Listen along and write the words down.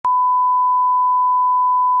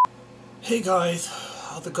Hey guys,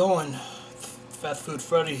 how's it going? Fast Food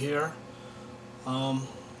Freddy here. I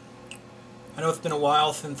know it's been a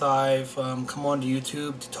while since I've come onto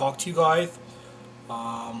YouTube to talk to you guys.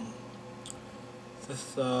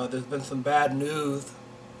 There's been some bad news.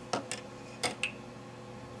 A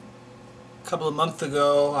couple of months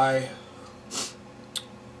ago, I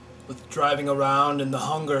was driving around and the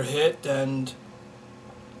hunger hit, and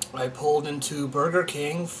I pulled into Burger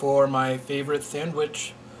King for my favorite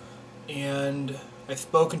sandwich. And I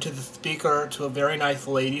spoke into the speaker to a very nice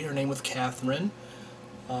lady. Her name was Catherine.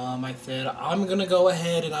 I said, I'm going to go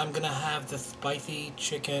ahead and I'm going to have the spicy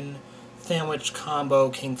chicken sandwich combo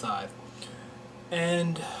king size.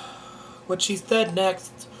 And what she said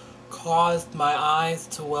next caused my eyes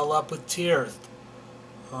to well up with tears.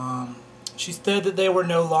 She said that they were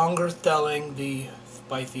no longer selling the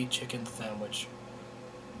spicy chicken sandwich.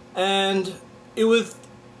 And it was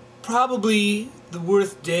probably the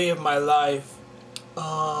worst day of my life.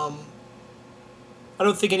 I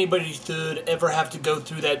don't think anybody should ever have to go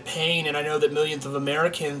through that pain, and I know that millions of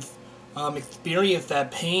Americans experienced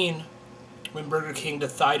that pain when Burger King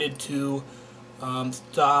decided to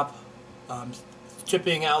stop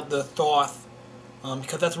stripping out the sauce,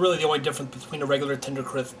 because that's really the only difference between a regular Tender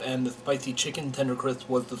Crisp and the spicy chicken Tender Crisp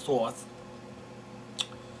was the sauce.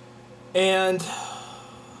 And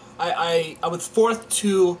I was forced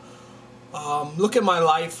to look at my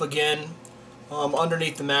life again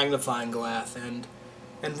underneath the magnifying glass and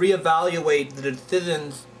reevaluate the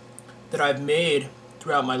decisions that I've made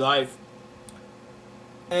throughout my life.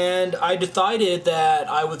 And I decided that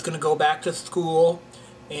I was going to go back to school,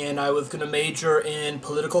 and I was going to major in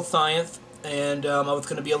political science, and I was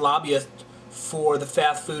going to be a lobbyist for the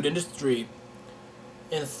fast food industry.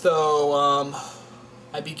 And so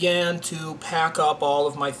I began to pack up all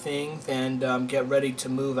of my things and get ready to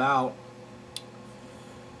move out.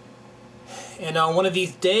 And on one of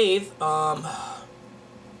these days, that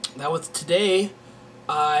was today,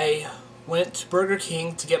 I went to Burger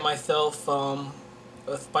King to get myself a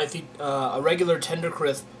regular Tender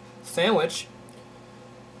Crisp sandwich.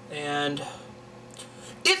 And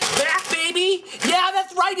it's back, baby! Yeah,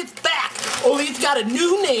 that's right, it's back! Only it's got a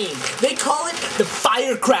new name. They call it the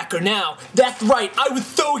Firecracker now. That's right, I was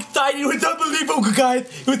so excited. It was unbelievable, guys.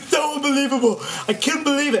 It was so unbelievable. I couldn't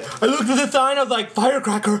believe it. I looked at the sign, I was like,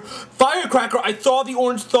 Firecracker, Firecracker. I saw the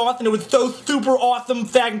orange sauce, and it was so super awesome,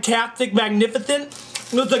 fantastic, magnificent.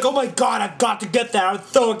 And I was like, oh my god, I've got to get that. I was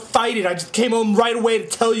so excited. I just came home right away to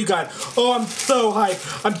tell you guys. Oh, I'm so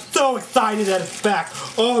hyped. I'm so excited that it's back.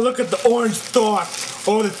 Oh, look at the orange sauce.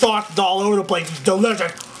 Oh, the sauce is all over the place. It's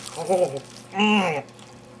delicious. Oh, oh,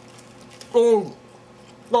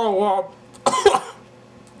 oh,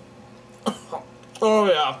 oh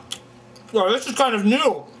yeah. Oh, this is kind of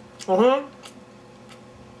new. A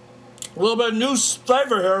little bit of new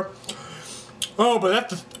flavor here. Oh, but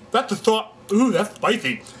that's the sauce. Ooh, that's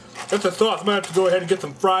spicy. That's the sauce. I'm gonna have to go ahead and get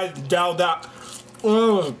some fries and down that.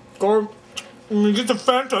 Oh, go. Get the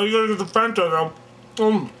Fanta. You gotta get the Fanta now.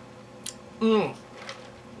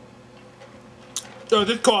 So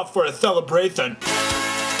this calls for a celebration.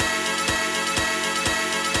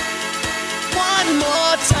 One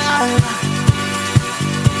more time.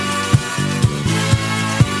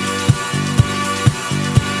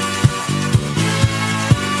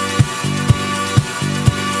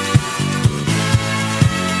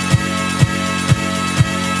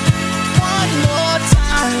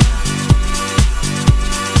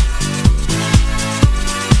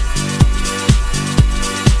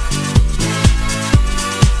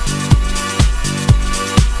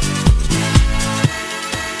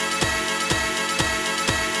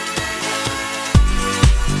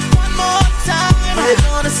 We're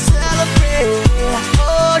gonna celebrate,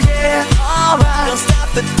 oh yeah, alright. Don't stop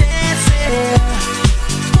the dancing.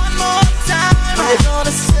 One more time. We're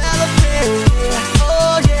gonna celebrate,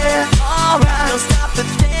 oh yeah, alright. Don't stop the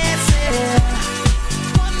dancing.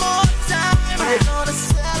 One more time. We're gonna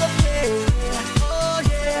celebrate, oh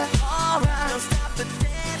yeah, alright. Don't stop the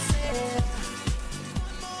dancing. One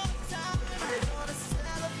more time. We're gonna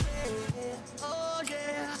celebrate, oh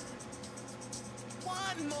yeah.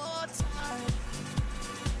 One more time.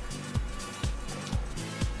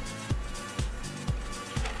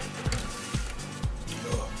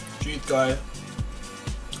 Jeez, guys.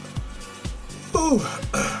 Ooh.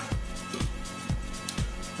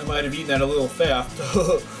 I might have eaten that a little fast.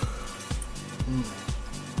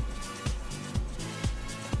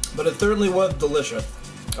 But it certainly was delicious.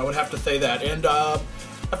 I would have to say that. And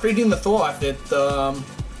after eating the sauce, it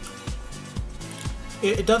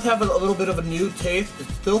does have a little bit of a new taste.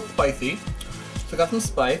 It's still spicy. So I got some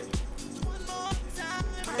spice.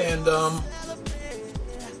 And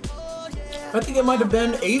I think it might have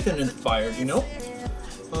been Asian inspired, you know?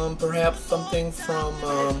 Perhaps something from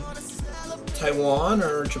Taiwan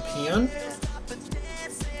or Japan.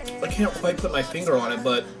 I can't quite put my finger on it,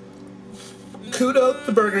 but kudos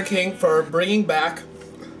to Burger King for bringing back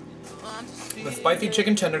the spicy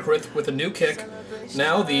chicken tender crisp with a new kick.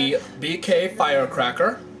 Now the BK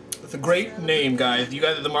Firecracker. It's a great name, guys. You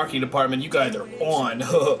guys at the marketing department, you guys are on.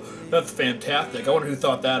 That's fantastic. I wonder who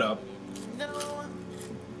thought that up.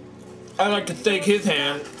 I like to shake his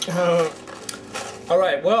hand.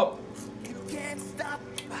 Alright, well,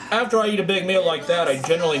 after I eat a big meal like that, I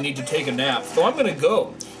generally need to take a nap. So I'm going to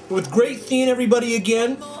go. It was great seeing everybody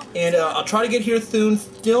again, and I'll try to get here soon.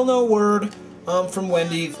 Still no word from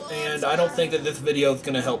Wendy's, and I don't think that this video is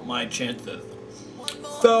going to help my chances.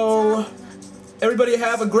 So, everybody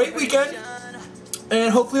have a great weekend,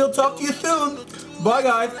 and hopefully I'll talk to you soon. Bye,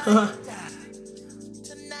 guys.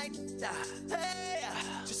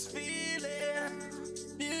 Just feeling,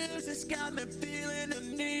 music's got me feeling.